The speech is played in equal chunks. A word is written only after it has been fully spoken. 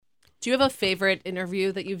Do you have a favorite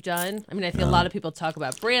interview that you've done? I mean, I think a lot of people talk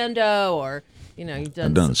about Brando, or you've done.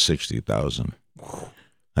 I've done 60,000.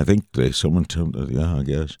 I think someone told me, I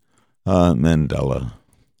guess. Mandela,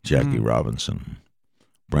 Jackie Robinson,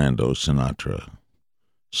 Brando, Sinatra,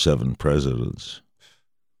 7 presidents.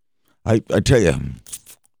 I tell you,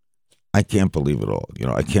 I can't believe it all.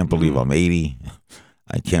 I can't believe I'm 80.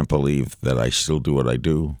 I can't believe that I still do what I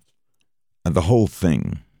do. And the whole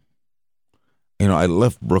thing, I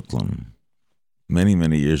left Brooklyn many,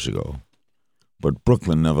 many years ago, but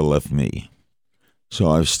Brooklyn never left me. So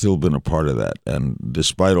I've still been a part of that. And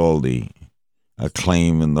despite all the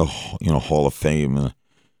acclaim in the Hall of Fame,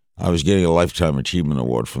 I was getting a Lifetime Achievement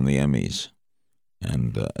Award from the Emmys.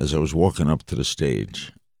 And as I was walking up to the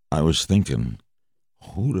stage, I was thinking,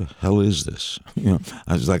 who the hell is this?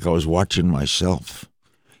 I was like I was watching myself.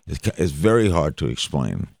 It's very hard to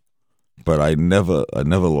explain, but I never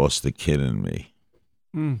lost the kid in me.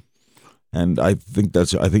 And I think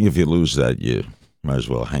if you lose that, you might as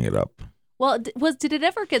well hang it up. Well, did it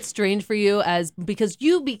ever get strange for you because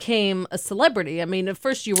you became a celebrity? I mean, at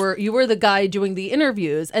first you were the guy doing the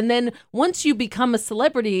interviews, and then once you become a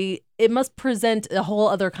celebrity, it must present a whole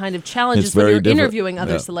other kind of challenges when you're interviewing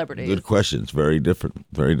other celebrities. Good question. It's very different,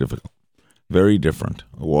 very difficult, very different.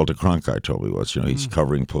 Walter Cronkite told me once, he's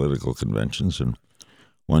covering political conventions, and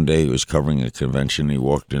one day he was covering a convention. He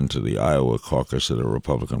walked into the Iowa caucus of the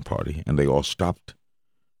Republican Party, and they all stopped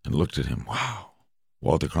and looked at him. Wow.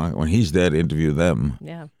 Walter Cronkite, when he's there to interview them,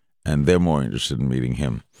 and they're more interested in meeting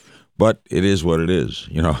him. But it is what it is,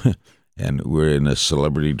 and we're in a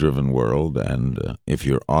celebrity-driven world, and if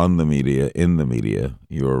you're on the media, in the media,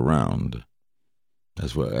 you're around.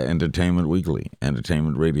 That's what Entertainment Weekly,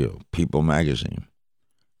 Entertainment Radio, People Magazine,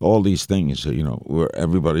 all these things, where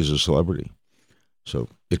everybody's a celebrity. So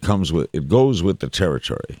it goes with the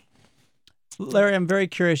territory. Larry, I'm very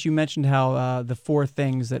curious. You mentioned how the 4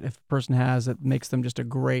 things that if a person has that makes them just a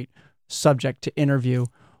great subject to interview.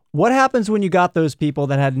 What happens when you got those people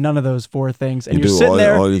that had none of those 4 things, and you're sitting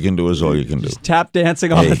there? All you can do is all you can do. Just tap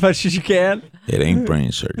dancing as much as you can. It ain't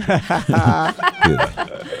brain surgery.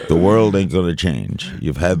 The world ain't going to change.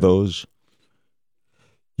 You've had those.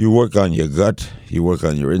 You work on your gut. You work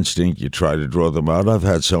on your instinct. You try to draw them out. I've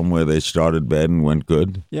had some where they started bad and went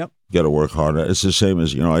good. Yep. Got to work harder. It's the same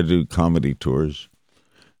as, I do comedy tours.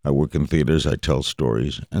 I work in theaters. I tell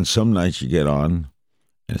stories. And some nights you get on,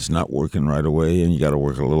 and it's not working right away, and you got to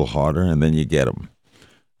work a little harder, and then you get them.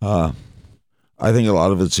 I think a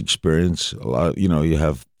lot of it's experience. A lot, you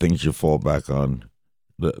have things you fall back on.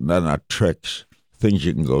 They're not tricks. Things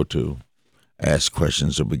you can go to. Ask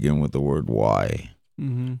questions that begin with the word why.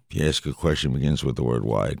 Mm-hmm. If you ask a question that begins with the word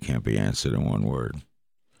why, it can't be answered in one word.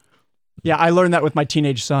 Yeah, I learned that with my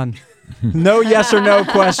teenage son. No yes or no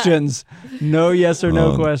questions. No yes or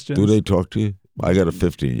no questions. Do they talk to you? I got a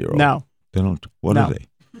 15-year-old. No. They don't. What are they?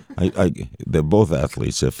 They're both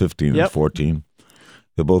athletes. They're 15 and 14.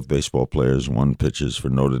 They're both baseball players. One pitches for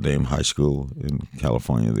Notre Dame High School in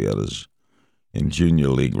California. The other's in junior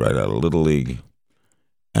league, right out of Little League.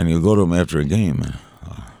 And you go to them after a game.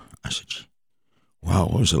 I said, wow,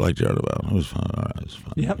 what was it like there about? It was fun. All right, it was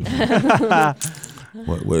fun. Yep.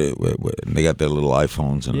 And they got their little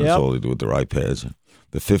iPhones, and that's all they do with their iPads.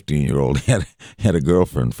 The 15-year-old had a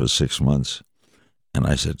girlfriend for 6 months, and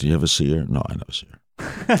I said, "Do you ever see her?" "No, I never see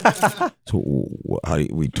her."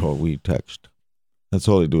 So we text. That's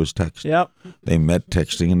all they do is text. Yep. They met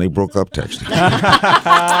texting and they broke up texting.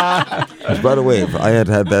 By the way, if I had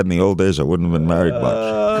that in the old days, I wouldn't have been married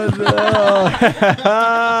much.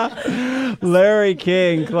 No. Larry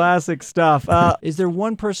King, classic stuff. Is there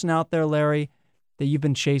one person out there, Larry, that you've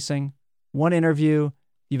been chasing? One interview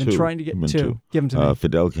you've been trying to get to? Give them to me.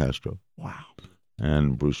 Fidel Castro. Wow.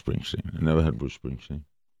 And Bruce Springsteen. I never had Bruce Springsteen.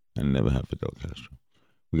 And never had Fidel Castro.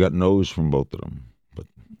 We got no's from both of them.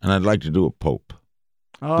 And I'd like to do a Pope.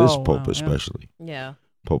 This Pope especially. Yeah.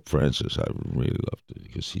 Pope Francis, I would really love to,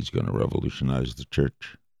 because he's going to revolutionize the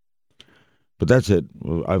church. But that's it.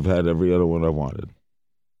 I've had every other one I wanted.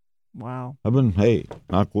 Wow. I've been,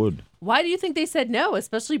 knock wood. Why do you think they said no,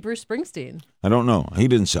 especially Bruce Springsteen? I don't know. I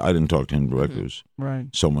didn't talk to him directly. Mm-hmm. Right.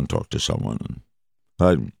 Someone talked to someone.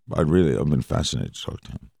 And I've been fascinated to talk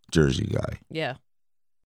to him. Jersey guy. Yeah.